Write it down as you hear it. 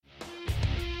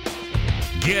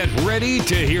Get ready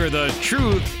to hear the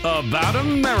truth about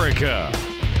America.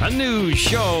 A news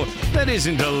show that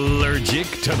isn't allergic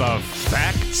to the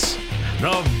facts.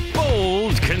 The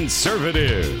Bold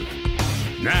Conservative.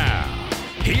 Now,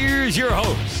 here's your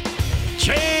host,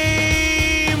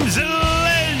 James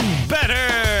Ledbetter.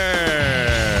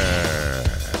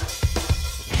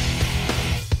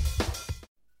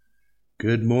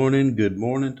 Good morning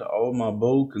to all my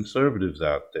bold conservatives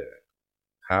out there.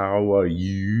 How are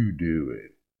you doing?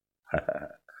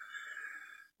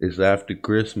 It's after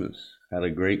Christmas. Had a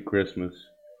great Christmas.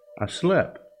 I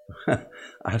slept.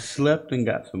 I slept and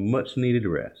got some much needed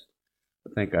rest.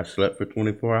 I think I slept for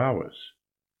 24 hours.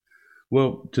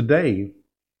 Well, today,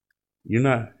 you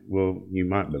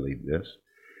might believe this.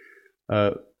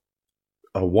 A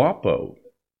WAPO,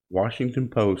 Washington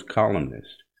Post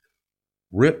columnist,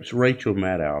 rips Rachael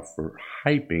Maddow for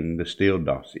hyping the Steele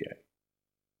dossier.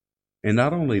 And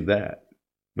not only that,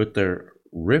 but they're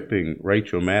ripping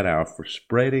Rachael Maddow for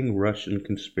spreading Russian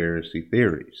conspiracy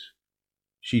theories.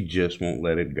 She just won't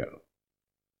let it go.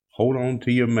 Hold on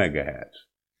to your mega hats.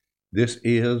 This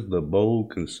is the Bold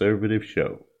Conservative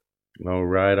Show. All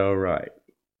right.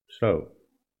 So,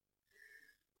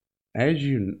 as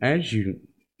you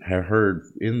have heard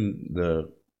in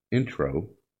the intro,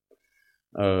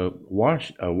 a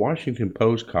Washington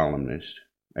Post columnist,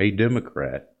 a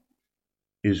Democrat,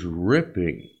 is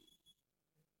ripping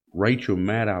Rachael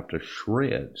Maddow to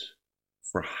shreds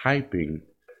for hyping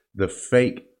the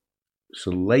fake,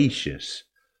 salacious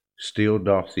Steele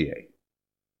dossier.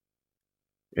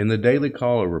 In the Daily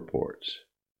Caller reports,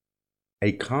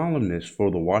 a columnist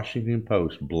for the Washington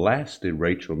Post blasted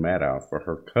Rachael Maddow for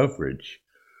her coverage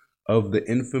of the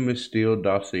infamous Steele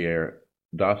dossier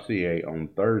on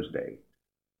Thursday,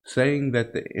 saying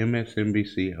that the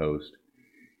MSNBC host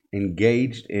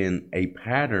engaged in a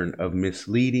pattern of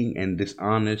misleading and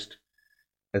dishonest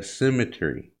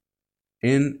asymmetry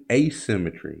in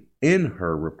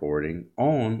her reporting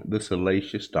on the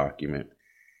salacious document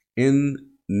in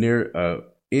the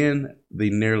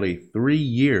nearly 3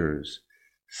 years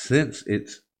since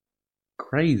its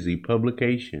crazy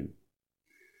publication.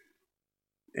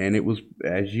 And it was,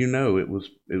 as you know, it was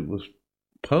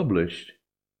published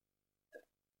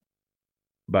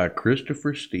by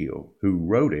Christopher Steele, who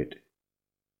wrote it,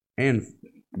 and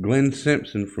Glenn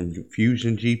Simpson from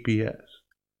Fusion GPS,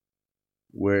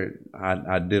 where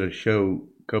I did a show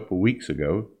a couple weeks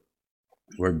ago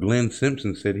where Glenn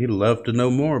Simpson said he'd love to know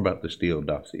more about the Steele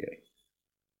dossier.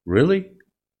 Really?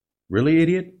 Really,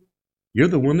 idiot? You're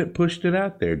the one that pushed it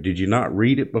out there. Did you not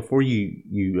read it before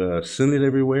you sent it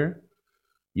everywhere?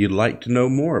 You'd like to know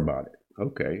more about it.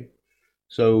 Okay.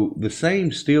 So the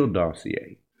same Steele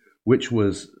dossier, which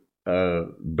was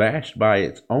bashed by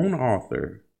its own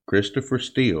author, Christopher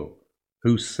Steele,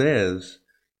 who says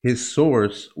his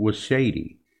source was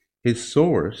shady. His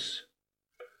source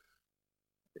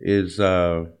is,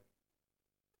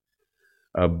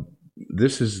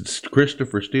 this is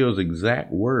Christopher Steele's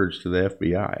exact words to the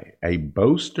FBI, a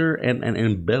boaster and an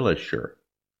embellisher,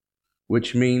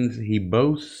 which means he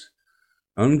boasts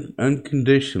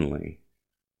unconditionally,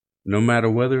 no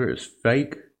matter whether it's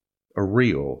fake or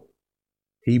real.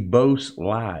 He boasts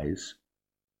lies,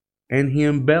 and he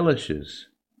embellishes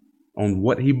on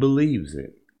what he believes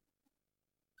in.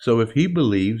 So if he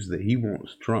believes that he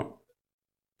wants Trump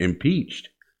impeached,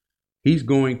 he's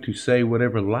going to say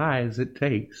whatever lies it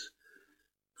takes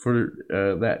for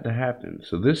that to happen.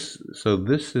 So this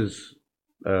is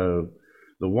the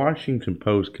Washington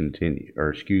Post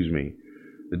the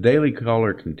Daily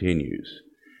Caller continues.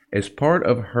 As part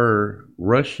of her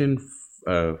Russian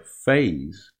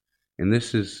phase, and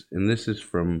this is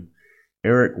from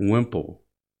Eric Wemple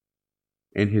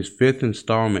in his 5th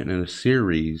installment in a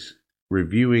series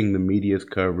reviewing the media's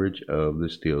coverage of the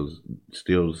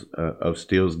Steele's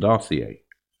dossier,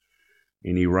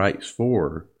 and he writes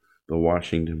for the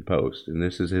Washington Post, and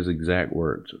this is his exact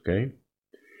words. Okay,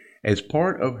 as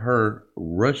part of her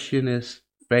Russianist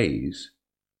phase,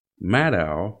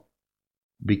 Maddow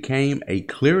became a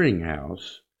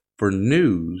clearinghouse for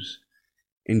news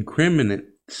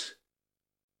incriminates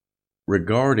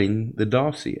regarding the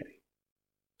dossier.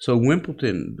 So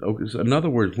Wimpleton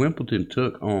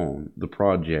took on the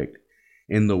project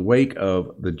in the wake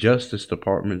of the Justice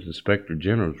Department's Inspector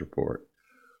General's report,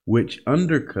 which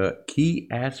undercut key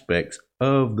aspects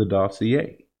of the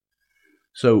dossier.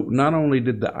 So not only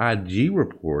did the IG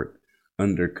report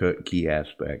undercut key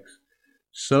aspects,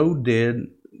 so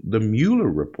did the Mueller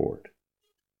report,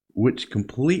 which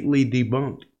completely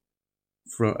debunked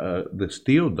from the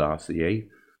Steele dossier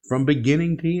from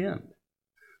beginning to end.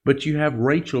 But you have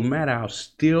Rachael Maddow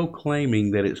still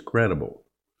claiming that it's credible.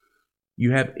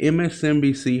 You have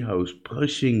MSNBC hosts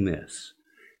pushing this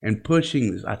and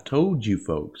pushing this. I told you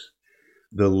folks,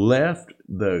 the left,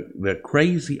 the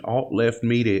crazy alt-left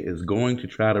media is going to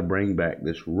try to bring back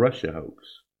this Russia hoax.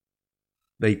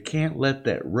 They can't let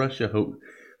that Russia hoax.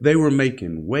 They were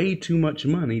making way too much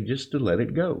money just to let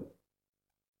it go.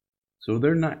 So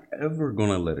they're not ever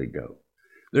going to let it go.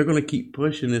 They're going to keep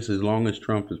pushing this as long as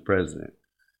Trump is president.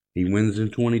 He wins in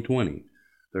 2020.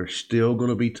 They're still going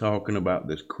to be talking about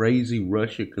this crazy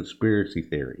Russia conspiracy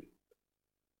theory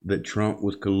that Trump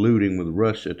was colluding with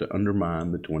Russia to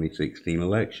undermine the 2016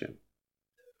 election.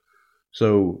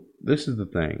 So this is the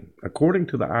thing. According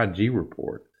to the IG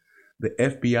report, the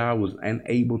FBI was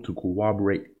unable to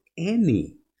corroborate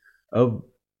any of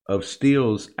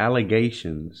Steele's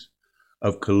allegations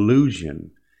of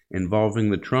collusion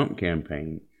involving the Trump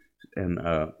campaign. And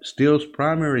Steele's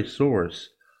primary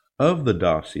source of the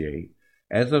dossier,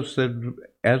 as I've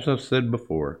said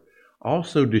before,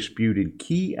 also disputed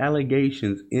key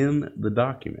allegations in the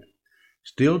document.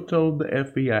 Steele told the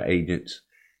FBI agents,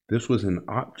 this was in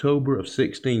October of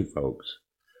 16, folks.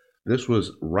 This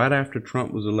was right after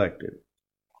Trump was elected.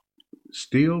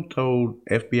 Steele told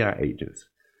FBI agents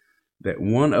that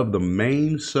one of the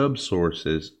main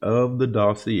subsources of the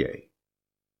dossier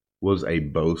was a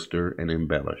boaster and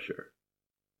embellisher.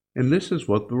 And this is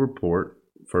what the report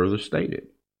further stated.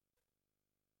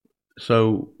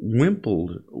 So Wimple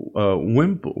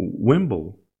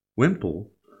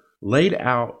laid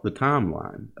out the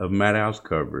timeline of Maddow's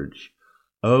coverage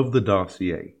of the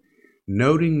dossier,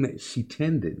 noting that she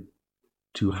tended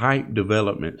to hype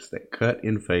developments that cut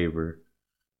in favor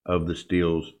of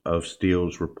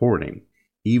Steele's reporting,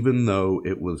 even though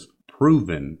it was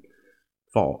proven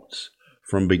false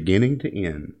from beginning to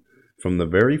end, from the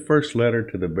very first letter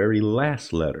to the very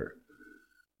last letter.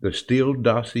 The Steele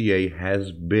dossier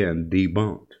has been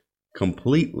debunked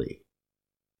completely.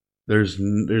 There's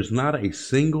not a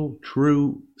single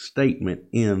true statement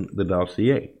in the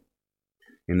dossier.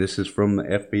 And this is from the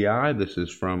FBI, this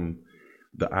is from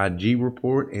the IG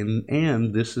report,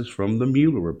 and this is from the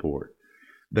Mueller report.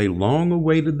 They long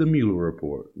awaited the Mueller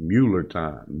report. Mueller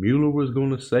time. Mueller was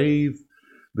going to save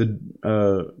the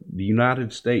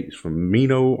United States from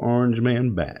mean-o Orange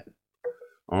Man bad.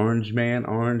 Orange Man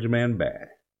bad.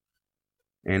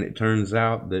 And it turns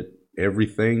out that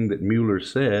everything that Mueller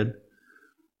said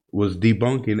was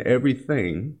debunking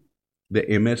everything that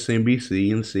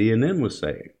MSNBC and CNN was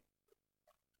saying.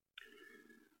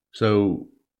 So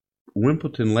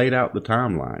Wimpleton laid out the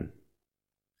timeline,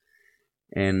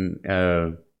 and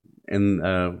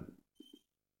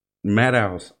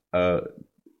Maddow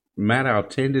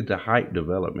tended to hype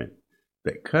development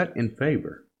that cut in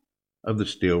favor of the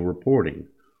Steele reporting,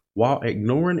 while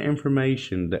ignoring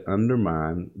information that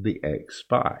undermined the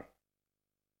ex-spy.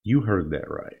 You heard that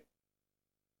right.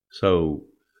 So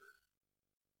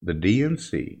the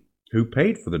DNC, who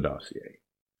paid for the dossier,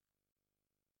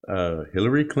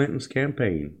 Hillary Clinton's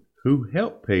campaign, who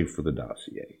helped pay for the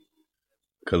dossier,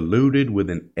 colluded with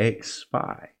an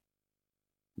ex-spy.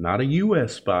 Not a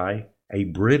U.S. spy, a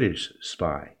British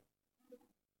spy.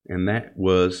 And that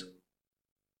was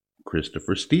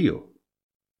Christopher Steele.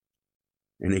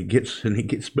 And it gets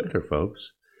better,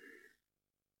 folks.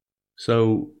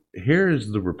 So here's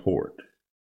the report.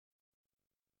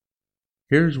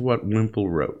 Here's what Wimple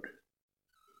wrote.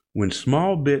 When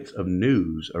small bits of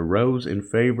news arose in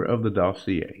favor of the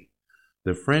dossier,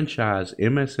 the franchise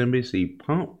MSNBC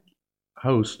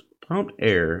host pumped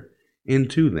air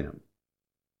into them.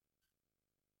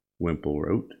 Wimple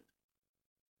wrote,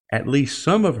 at least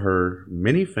some of her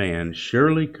many fans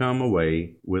surely come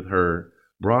away with her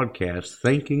broadcast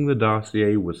thinking the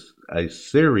dossier was a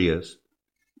serious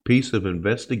piece of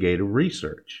investigative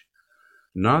research,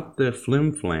 not the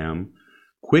flim-flam,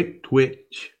 quick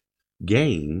twitch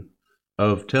game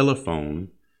of telephone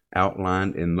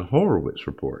outlined in the Horowitz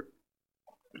report.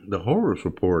 The Horowitz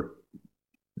report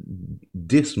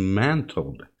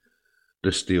dismantled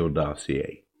the Steele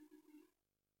dossier.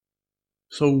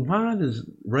 So why does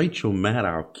Rachael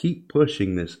Maddow keep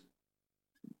pushing this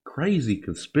crazy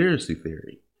conspiracy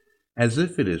theory as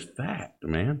if it is fact,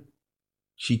 man?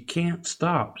 She can't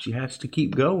stop. She has to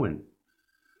keep going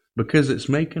because it's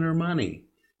making her money.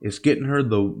 It's getting her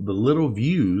the little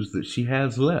views that she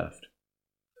has left.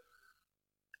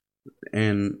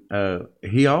 And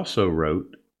he also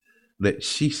wrote that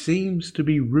she seems to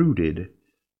be rooting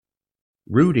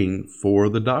for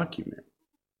the document.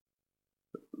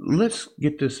 Let's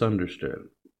get this understood.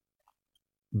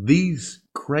 These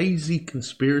crazy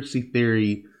conspiracy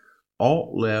theory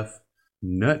alt-left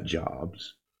nut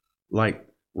jobs like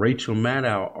Rachael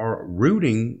Maddow are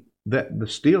rooting that the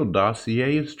Steele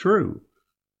dossier is true.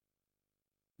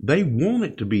 They want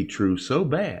it to be true so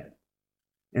bad.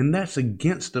 And that's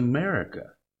against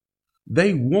America.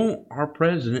 They want our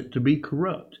president to be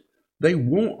corrupt. They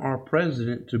want our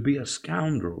president to be a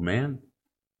scoundrel, man.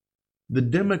 The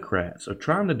Democrats are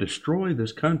trying to destroy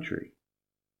this country.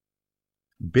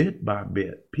 Bit by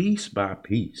bit, piece by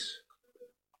piece.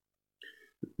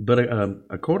 But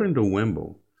according to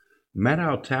Wimble,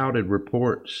 Maddow touted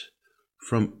reports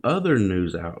from other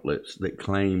news outlets that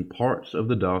claim parts of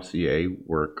the dossier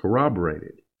were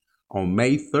corroborated. On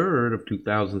May 3rd of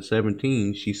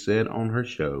 2017, she said on her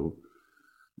show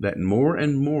that more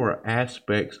and more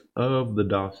aspects of the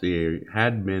dossier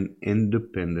had been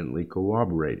independently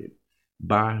corroborated.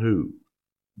 By who?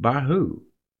 By who?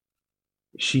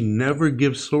 She never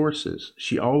gives sources.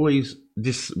 She always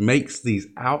just makes these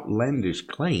outlandish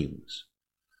claims.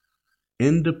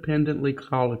 Independently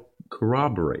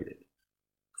corroborated.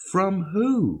 From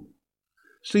who?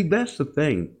 See, that's the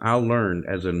thing I learned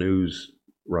as a news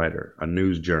writer, a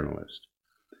news journalist.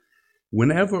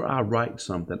 Whenever I write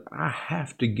something, I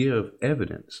have to give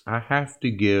evidence. I have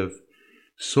to give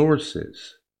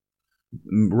sources.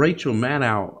 Rachael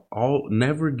Maddow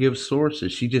never gives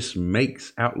sources. She just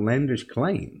makes outlandish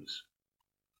claims.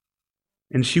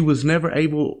 And she was never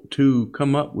able to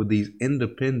come up with these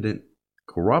independent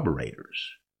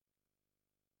corroborators.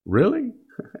 Really?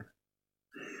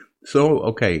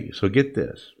 So get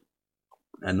this.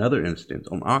 Another instance,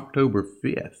 on October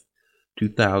 5th,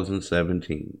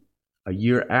 2017, a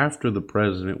year after the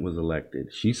president was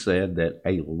elected, she said that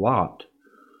a lot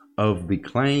of the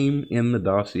claim in the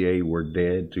dossier were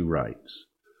dead to rights.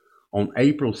 On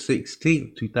April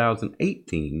 16th,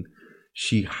 2018,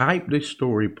 she hyped a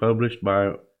story published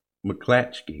by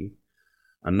McClatchy,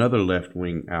 another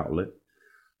left-wing outlet,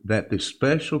 that the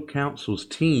special counsel's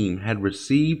team had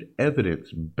received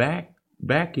evidence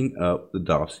backing up the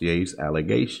dossier's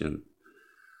allegation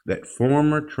that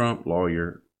former Trump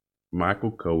lawyer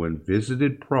Michael Cohen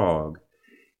visited Prague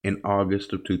in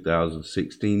August of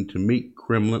 2016 to meet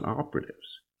Kremlin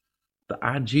operatives. The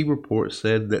IG report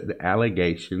said that the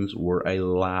allegations were a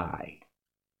lie.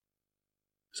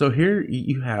 So here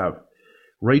you have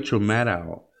Rachael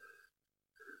Maddow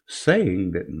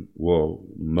saying that, well,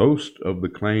 most of the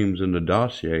claims in the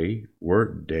dossier were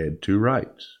dead to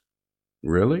rights.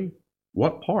 Really?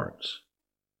 What parts?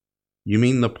 You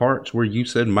mean the parts where you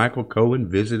said Michael Cohen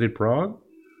visited Prague?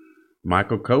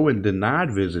 Michael Cohen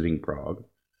denied visiting Prague,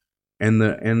 and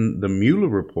the Mueller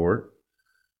report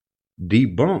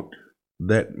debunked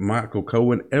that Michael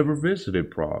Cohen ever visited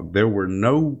Prague. There were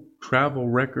no travel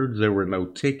records, there were no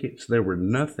tickets, there were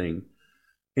nothing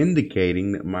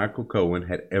indicating that Michael Cohen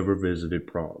had ever visited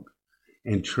Prague.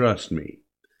 And trust me,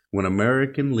 when an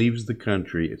American leaves the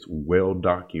country, it's well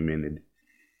documented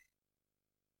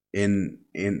in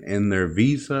their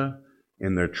visa,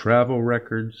 in their travel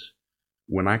records.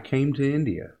 When I came to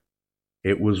India,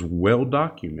 it was well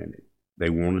documented. They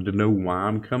wanted to know why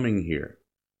I'm coming here.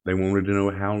 They wanted to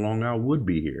know how long I would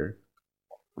be here.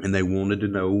 And they wanted to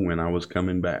know when I was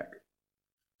coming back.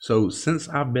 So since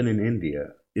I've been in India,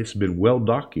 it's been well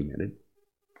documented.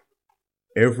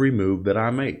 Every move that I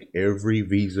make, every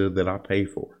visa that I pay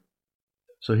for.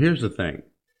 So here's the thing.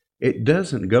 It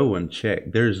doesn't go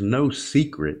unchecked. There's no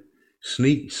secretly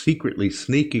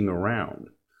sneaking around.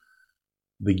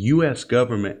 The U.S.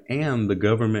 government and the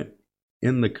government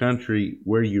in the country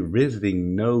where you're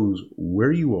visiting knows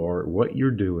where you are, what you're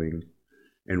doing,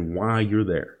 and why you're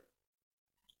there.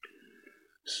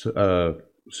 So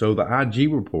the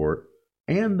IG report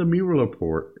and the Mueller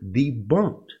report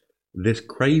debunked this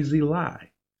crazy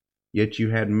lie. Yet you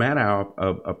had Maddow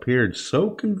appeared so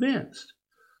convinced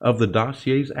of the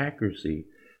dossier's accuracy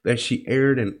that she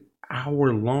aired an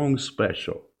hour-long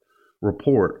special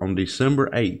report on December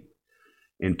 8th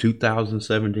in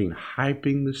 2017,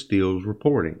 hyping the Steele's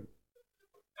reporting,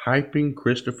 hyping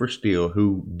Christopher Steele,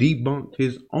 who debunked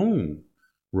his own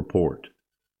report,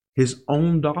 his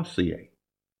own dossier.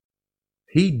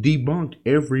 He debunked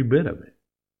every bit of it.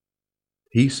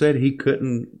 He said he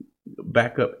couldn't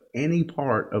back up any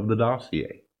part of the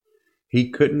dossier. He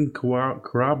couldn't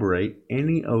corroborate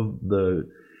any of the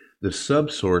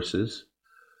subsources'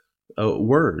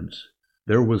 words.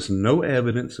 There was no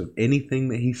evidence of anything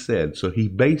that he said. So he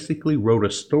basically wrote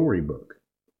a storybook.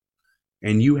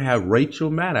 And you have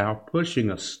Rachael Maddow pushing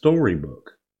a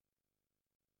storybook,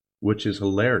 which is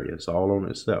hilarious all on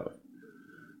itself.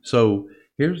 So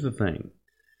here's the thing.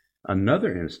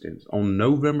 Another instance, on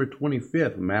November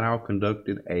 25th, Maddow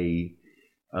conducted a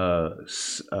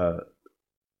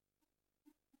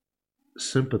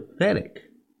sympathetic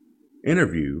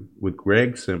interview with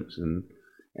Greg Simpson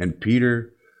and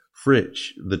Peter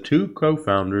Fritsch, the two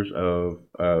co-founders of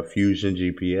Fusion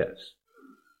GPS,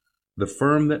 the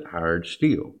firm that hired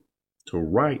Steele to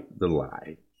write the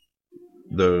lie,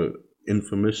 the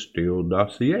infamous Steele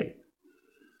dossier.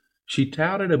 She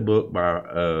touted a book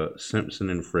by Simpson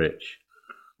and Fritsch,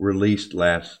 released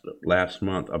last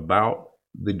month, about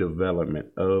the development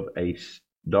of a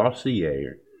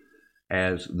dossier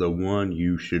as the one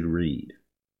you should read.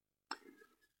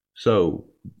 So,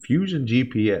 Fusion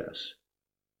GPS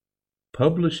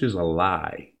publishes a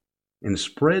lie and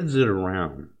spreads it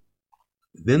around.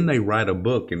 Then they write a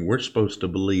book, and we're supposed to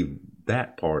believe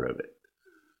that part of it.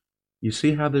 You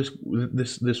see how this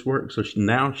works? So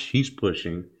now she's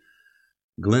pushing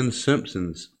Glenn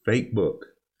Simpson's fake book,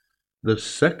 the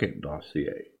second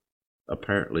dossier,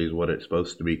 apparently is what it's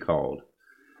supposed to be called.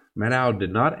 Maddow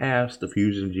did not ask the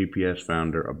Fusion GPS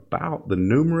founder about the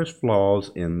numerous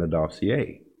flaws in the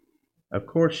dossier. Of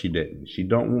course she didn't. She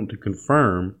don't want to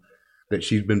confirm that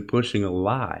she's been pushing a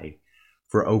lie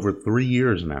for over 3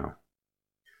 years now.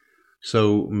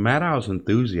 So Maddow's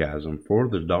enthusiasm for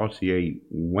the dossier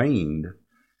waned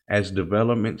as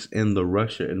developments in the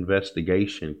Russia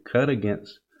investigation cut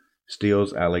against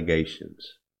Steele's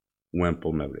allegations,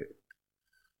 Wemple noted.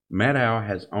 Maddow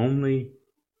has only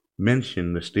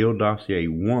mentioned the Steele dossier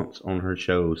once on her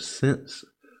show since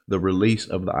the release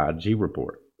of the IG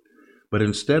report. But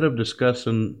instead of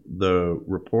discussing the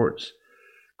report's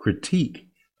critique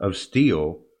of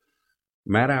Steele,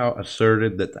 Maddow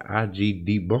asserted that the IG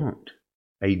debunked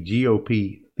a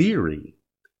GOP theory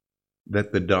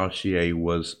that the dossier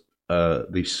was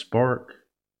the spark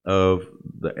of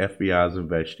the FBI's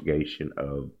investigation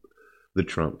of the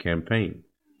Trump campaign,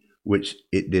 which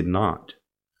it did not.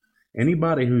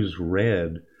 Anybody who's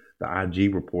read the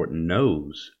IG report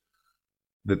knows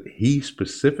that the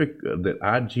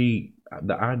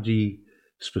IG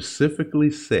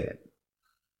specifically said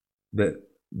that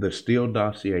the Steele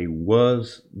dossier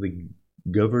was the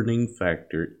governing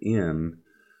factor in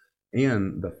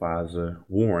the FISA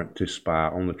warrant to spy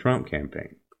on the Trump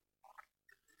campaign.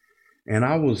 And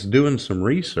I was doing some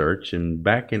research, and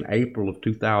back in April of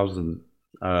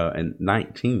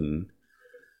 2019,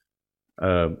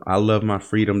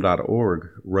 ILoveMyFreedom.org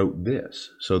wrote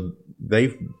this. So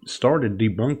they've started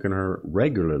debunking her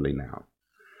regularly now.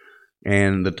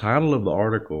 And the title of the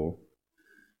article,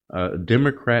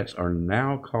 Democrats are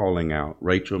now calling out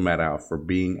Rachael Maddow for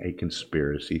being a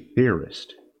conspiracy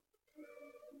theorist.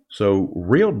 So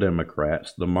real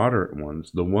Democrats, the moderate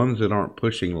ones, the ones that aren't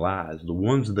pushing lies, the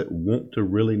ones that want to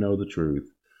really know the truth,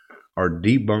 are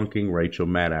debunking Rachael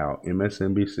Maddow,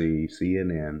 MSNBC,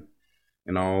 CNN,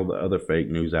 and all the other fake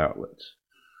news outlets.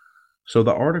 So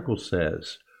the article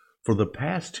says, for the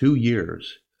past 2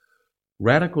 years,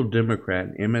 radical Democrat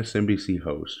and MSNBC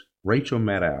host Rachael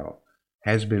Maddow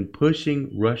has been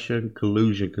pushing Russian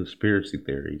collusion conspiracy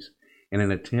theories in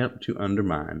an attempt to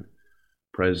undermine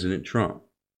President Trump.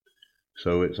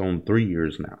 So it's on 3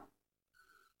 years now.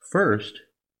 First,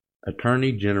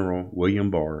 Attorney General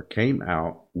William Barr came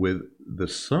out with the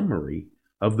summary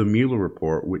of the Mueller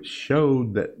report, which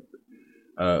showed that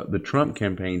the Trump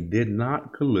campaign did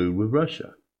not collude with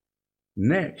Russia.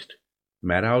 Next,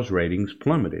 Maddow's ratings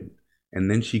plummeted, and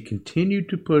then she continued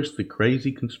to push the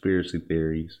crazy conspiracy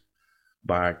theories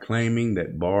by claiming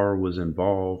that Barr was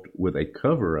involved with a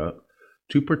cover-up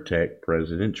to protect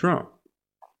President Trump.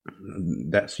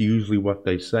 That's usually what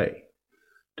they say,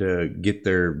 to get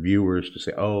their viewers to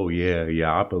say, oh, yeah,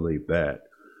 I believe that,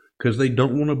 because they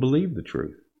don't want to believe the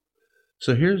truth.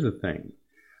 So here's the thing.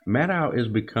 Maddow is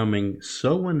becoming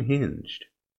so unhinged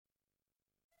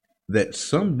that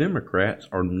some Democrats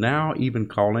are now even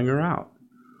calling her out.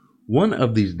 One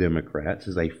of these Democrats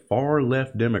is a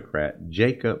far-left Democrat,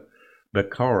 Jacob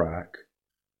Bacharach,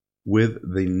 with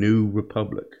the New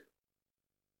Republic.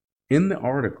 In the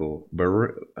article,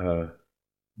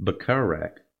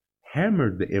 Bacharach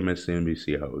hammered the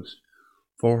MSNBC host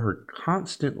for her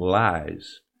constant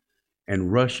lies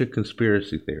and Russia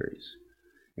conspiracy theories.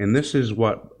 And this is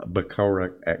what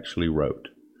Bacharach actually wrote.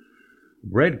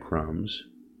 Breadcrumbs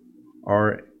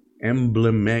are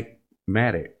emblematic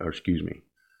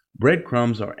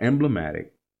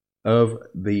of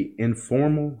the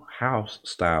informal house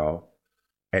style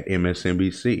at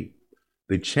MSNBC.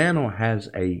 The channel has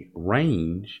a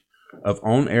range of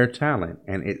on-air talent,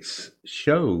 and its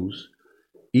shows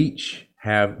each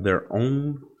have their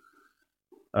own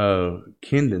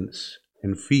cadence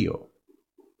and feel.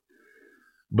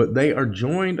 But they are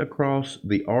joined across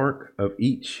the arc of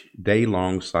each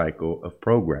day-long cycle of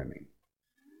programming,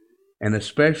 and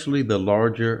especially the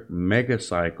larger mega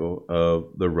cycle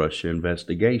of the Russia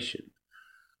investigation,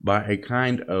 by a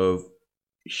kind of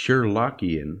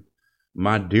Sherlockian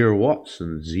my dear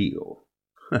Watson zeal.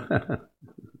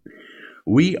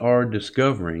 We are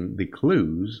discovering the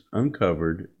clues,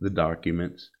 uncovered the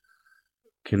documents,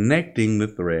 connecting the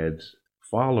threads,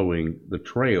 following the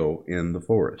trail in the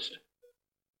forest.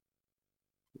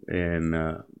 And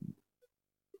the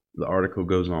article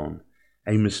goes on.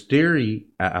 A mystery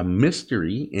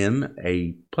in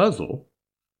a puzzle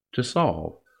to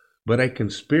solve, but a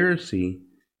conspiracy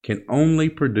can only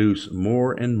produce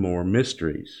more and more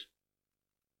mysteries.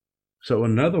 So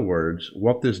in other words,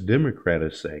 what this Democrat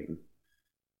is saying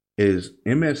is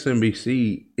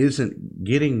MSNBC isn't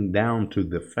getting down to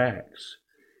the facts,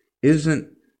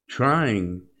 isn't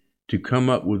trying to come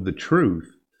up with the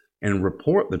truth and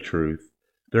report the truth.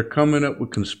 They're coming up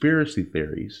with conspiracy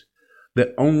theories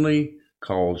that only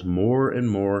cause more and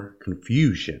more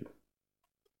confusion.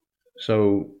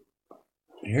 So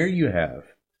here you have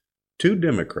two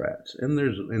Democrats, and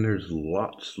there's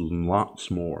lots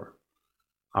more.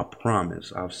 I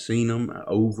promise. I've seen them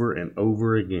over and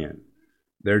over again.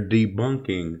 They're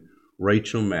debunking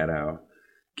Rachael Maddow.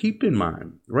 Keep in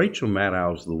mind, Rachael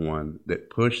Maddow is the one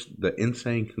that pushed the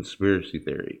insane conspiracy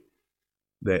theory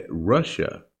that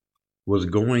Russia was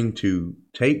going to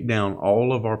take down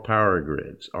all of our power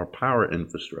grids, our power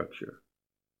infrastructure,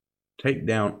 take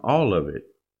down all of it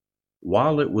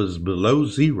while it was below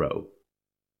zero,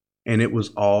 and it was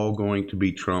all going to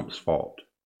be Trump's fault.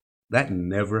 That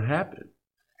never happened.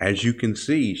 As you can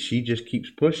see, she just keeps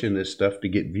pushing this stuff to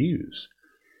get views.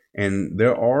 And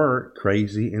there are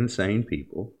crazy, insane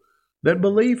people that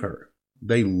believe her.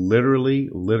 They literally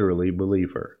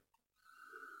believe her.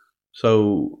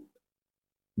 So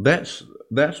that's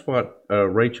what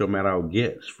Rachael Maddow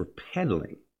gets for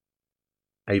peddling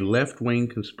a left-wing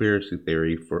conspiracy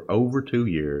theory for over 2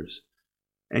 years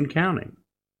and counting.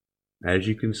 As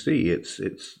you can see, it's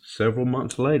several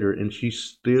months later, and she's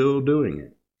still doing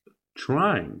it,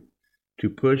 trying to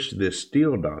push this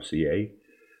Steele dossier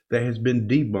that has been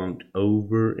debunked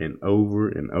over and over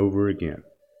and over again.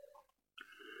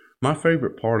 My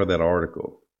favorite part of that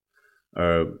article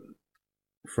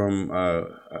from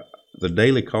the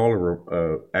Daily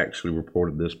Caller actually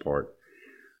reported this part.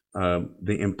 The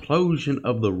implosion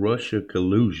of the Russia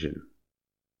collusion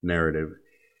narrative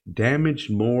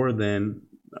damaged more than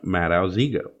Maddow's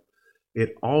ego.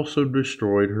 It also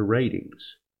destroyed her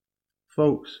ratings.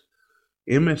 Folks,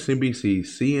 MSNBC,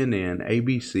 CNN,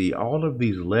 ABC, all of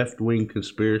these left-wing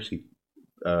conspiracy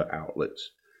outlets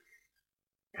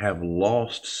have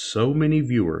lost so many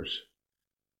viewers,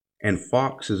 and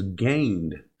Fox has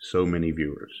gained so many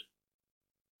viewers.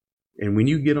 And when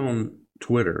you get on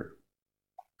Twitter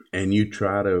and you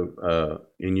try to,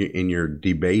 in your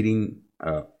debating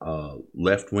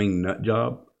left-wing nut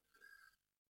job,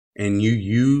 and you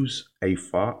use a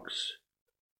Fox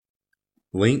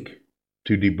link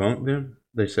to debunk them,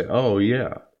 they say, oh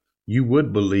yeah, you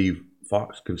would believe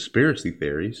Fox conspiracy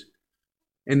theories.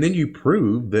 And then you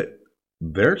prove that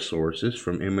their sources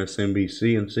from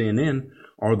MSNBC and CNN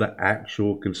are the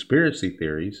actual conspiracy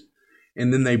theories.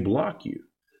 And then they block you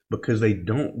because they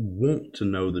don't want to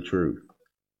know the truth.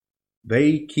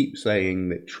 They keep saying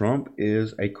that Trump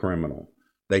is a criminal.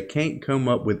 They can't come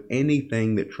up with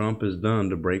anything that Trump has done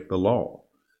to break the law.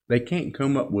 They can't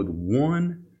come up with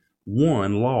one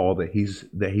law that he's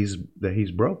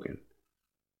broken.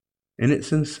 And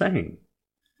it's insane.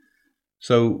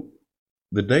 So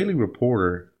the Daily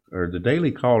Reporter, or the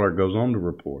Daily Caller, goes on to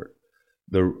report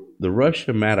the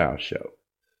Russia Maddow show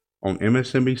on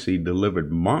MSNBC delivered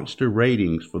monster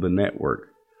ratings for the network,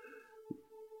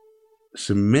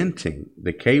 cementing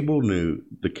the cable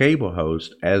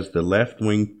host as the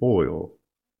left-wing foil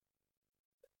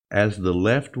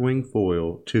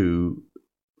to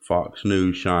Fox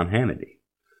News' Sean Hannity.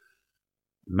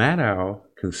 Maddow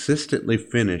consistently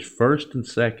finished first and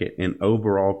second in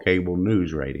overall cable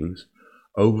news ratings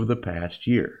over the past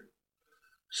year,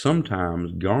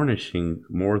 sometimes garnishing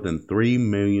more than 3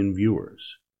 million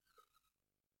viewers.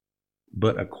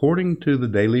 But according to the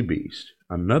Daily Beast,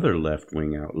 another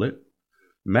left-wing outlet,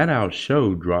 Maddow's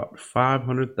show dropped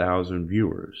 500,000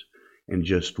 viewers in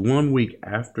just 1 week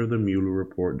after the Mueller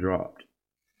report dropped.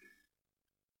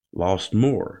 Lost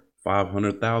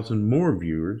 500,000 more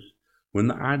viewers when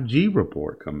the IG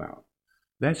report come out.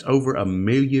 That's over 1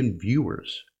 million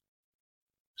viewers.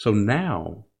 So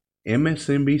now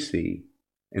MSNBC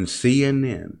and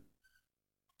CNN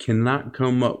cannot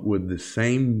come up with the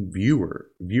same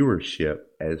viewership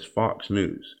as Fox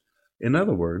News. In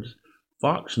other words,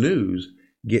 Fox News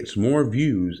gets more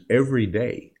views every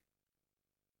day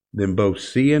than both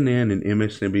CNN and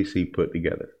MSNBC put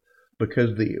together.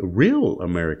 Because the real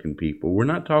American people, we're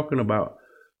not talking about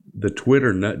the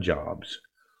Twitter nut jobs.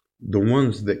 the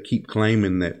ones that keep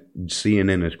claiming that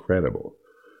CNN is credible.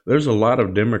 There's a lot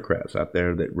of Democrats out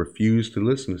there that refuse to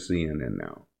listen to CNN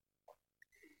now.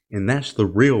 And that's the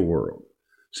real world.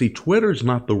 See, Twitter's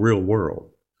not the real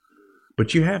world.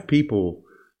 But you have people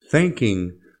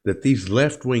thinking that these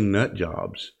left-wing nut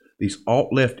jobs, these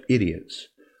alt-left idiots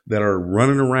that are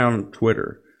running around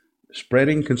Twitter,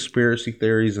 spreading conspiracy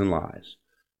theories and lies,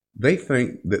 they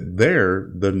think that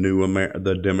they're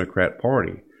the Democrat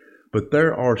Party. But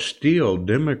there are still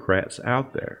Democrats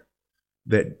out there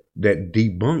that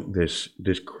debunk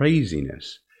this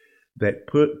craziness, that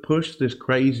push this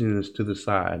craziness to the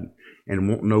side and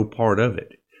want no part of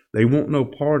it. They want no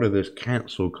part of this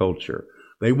cancel culture.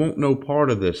 They want no part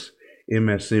of this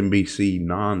MSNBC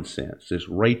nonsense, this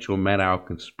Rachael Maddow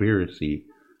conspiracy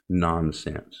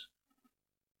nonsense.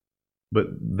 But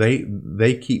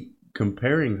they keep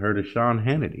comparing her to Sean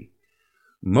Hannity.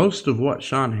 Most of what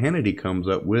Sean Hannity comes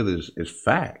up with is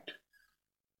fact.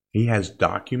 He has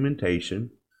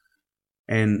documentation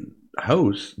and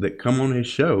hosts that come on his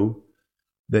show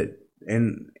that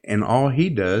and all he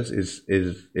does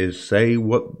is say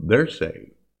what they're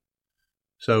saying.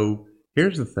 So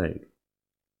here's the thing.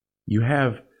 You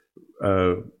have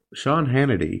Sean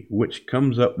Hannity, which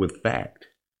comes up with fact.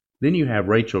 Then you have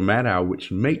Rachael Maddow,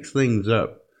 which makes things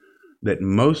up, that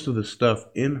most of the stuff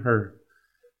in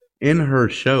her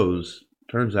shows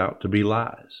turns out to be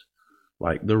lies.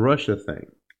 Like the Russia thing.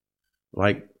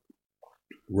 Like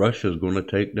Russia's going to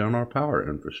take down our power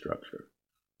infrastructure.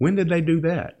 When did they do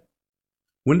that?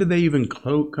 When did they even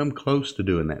come close to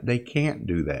doing that? They can't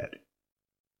do that.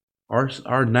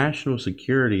 Our national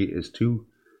security is too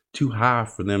high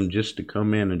for them just to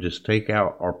come in and just take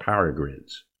out our power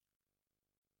grids.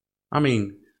 I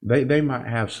mean, they might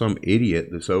have some idiot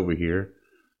that's over here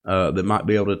that might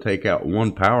be able to take out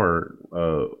one power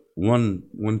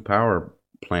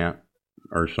plant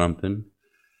or something.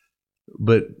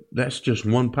 But that's just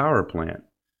one power plant.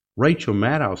 Rachael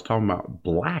Maddow's talking about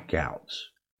blackouts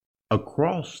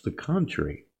across the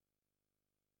country.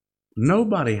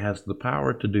 Nobody has the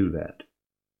power to do that.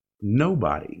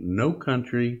 Nobody. No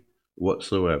country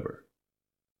whatsoever.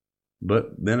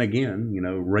 But then again,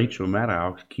 Rachael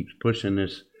Maddow keeps pushing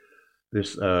this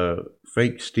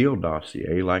fake Steele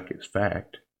dossier like it's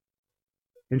fact.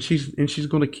 And she's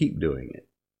going to keep doing it.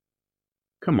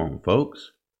 Come on,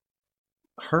 folks.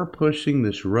 Her pushing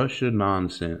this Russia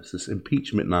nonsense, this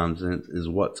impeachment nonsense, is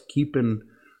what's keeping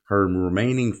her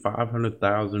remaining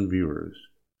 500,000 viewers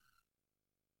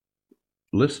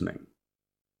listening.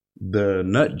 The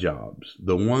nut jobs,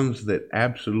 the ones that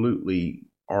absolutely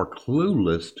are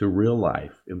clueless to real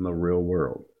life in the real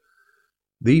world.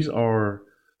 These are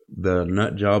the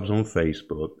nut jobs on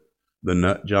Facebook, the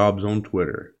nut jobs on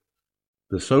Twitter,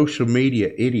 the social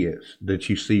media idiots that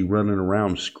you see running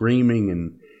around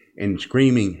screaming and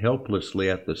screaming helplessly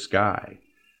at the sky.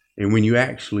 And when you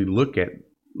actually look at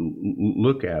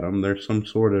them, there's some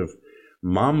sort of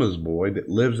mama's boy that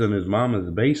lives in his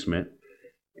mama's basement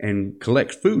and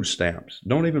collects food stamps.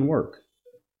 Don't even work.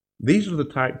 These are the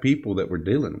type people that we're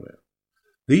dealing with.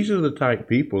 These are the type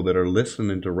people that are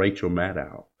listening to Rachael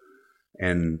Maddow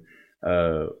and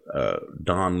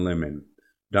Don Lemon.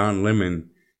 Don Lemon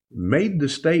made the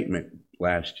statement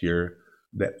last year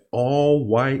that all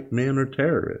white men are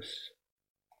terrorists.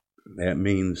 That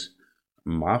means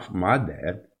my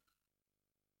dad.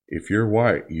 If you're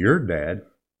white, your dad.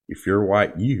 If you're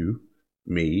white, you,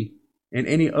 me, and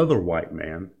any other white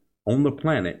man on the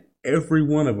planet, every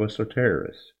one of us are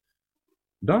terrorists.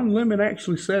 Don Lemon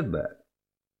actually said that.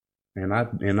 And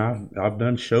I've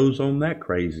done shows on that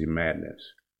crazy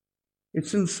madness.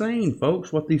 It's insane,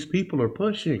 folks, what these people are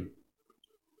pushing.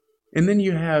 And then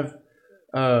you have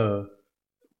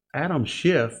Adam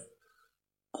Schiff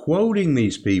quoting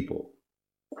these people,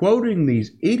 quoting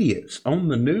these idiots on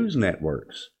the news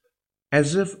networks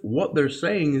as if what they're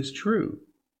saying is true.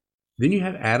 Then you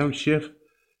have Adam Schiff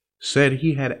said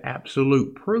he had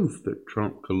absolute proof that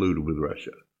Trump colluded with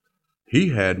Russia. He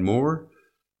had more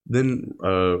than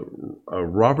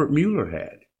Robert Mueller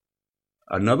had.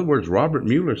 In other words, Robert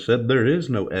Mueller said there is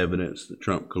no evidence that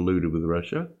Trump colluded with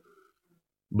Russia.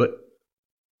 But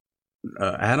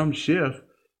Adam Schiff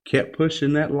kept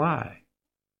pushing that lie.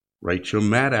 Rachael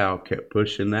Maddow kept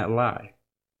pushing that lie.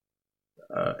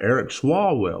 Eric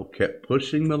Swalwell kept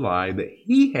pushing the lie that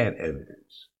he had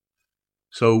evidence.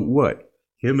 So what?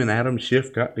 Him and Adam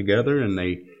Schiff got together and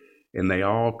they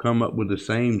all come up with the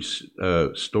same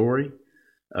story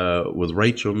with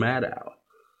Rachael Maddow.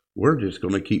 We're just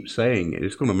going to keep saying it.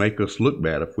 It's going to make us look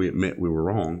bad if we admit we were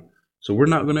wrong. So we're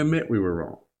not going to admit we were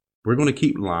wrong. We're going to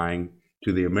keep lying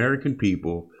to the American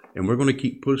people, and we're going to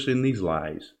keep pushing these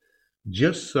lies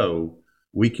just so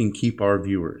we can keep our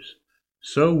viewers,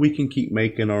 so we can keep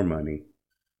making our money,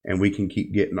 and we can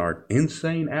keep getting our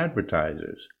insane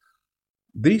advertisers.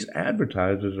 These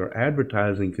advertisers are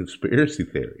advertising conspiracy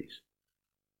theories.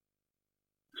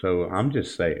 So I'm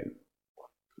just saying,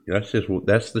 that's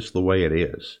just the way it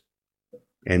is.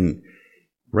 And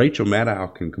Rachael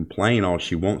Maddow can complain all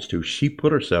she wants to. She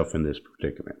put herself in this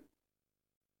predicament.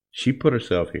 She put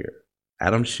herself here.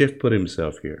 Adam Schiff put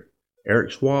himself here.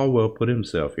 Eric Swalwell put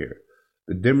himself here.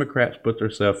 The Democrats put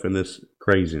themselves in this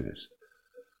craziness.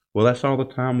 Well, that's all the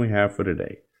time we have for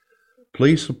today.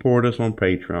 Please support us on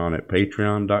Patreon at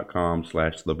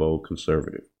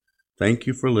patreon.com/theboldconservative. Thank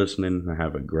you for listening and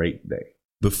have a great day.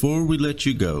 Before we let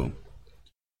you go,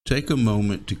 take a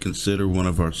moment to consider one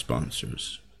of our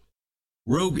sponsors.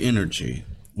 Rogue Energy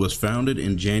was founded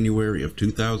in January of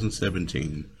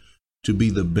 2017 to be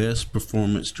the best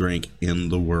performance drink in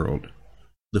the world.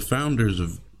 The founders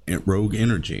of Rogue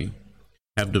Energy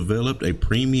have developed a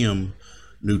premium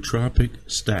nootropic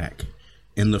stack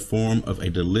in the form of a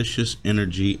delicious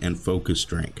energy and focus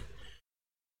drink.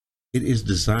 It is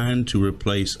designed to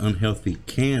replace unhealthy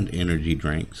canned energy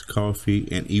drinks, coffee,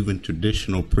 and even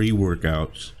traditional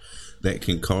pre-workouts that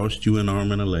can cost you an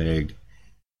arm and a leg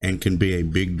and can be a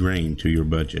big drain to your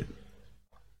budget.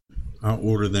 I'll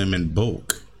order them in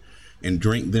bulk and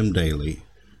drink them daily.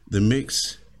 The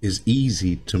mix is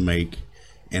easy to make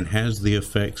and has the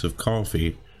effects of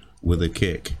coffee with a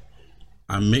kick.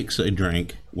 I mix a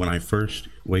drink when I first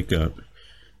wake up,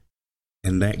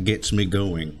 and that gets me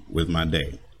going with my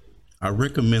day. I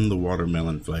recommend the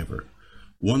watermelon flavor.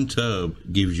 One tub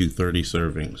gives you 30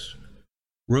 servings.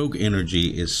 Rogue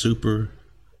Energy is super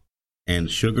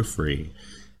and sugar-free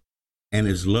and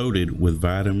is loaded with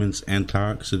vitamins,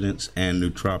 antioxidants, and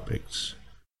nootropics.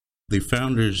 The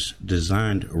founders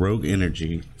designed Rogue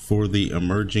Energy for the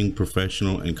emerging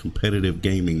professional and competitive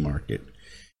gaming market,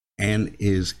 and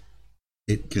it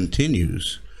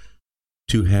continues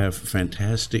to have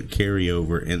fantastic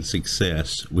carryover and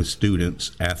success with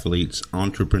students, athletes,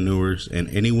 entrepreneurs, and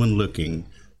anyone looking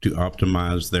to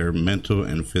optimize their mental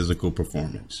and physical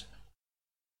performance.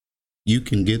 You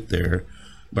can get there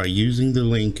by using the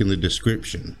link in the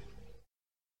description.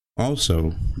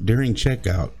 Also, during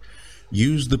checkout,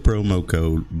 use the promo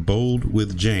code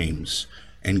BOLDWITHJames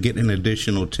and get an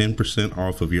additional 10%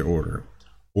 off of your order.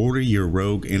 Order your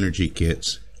Rogue Energy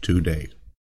kits today.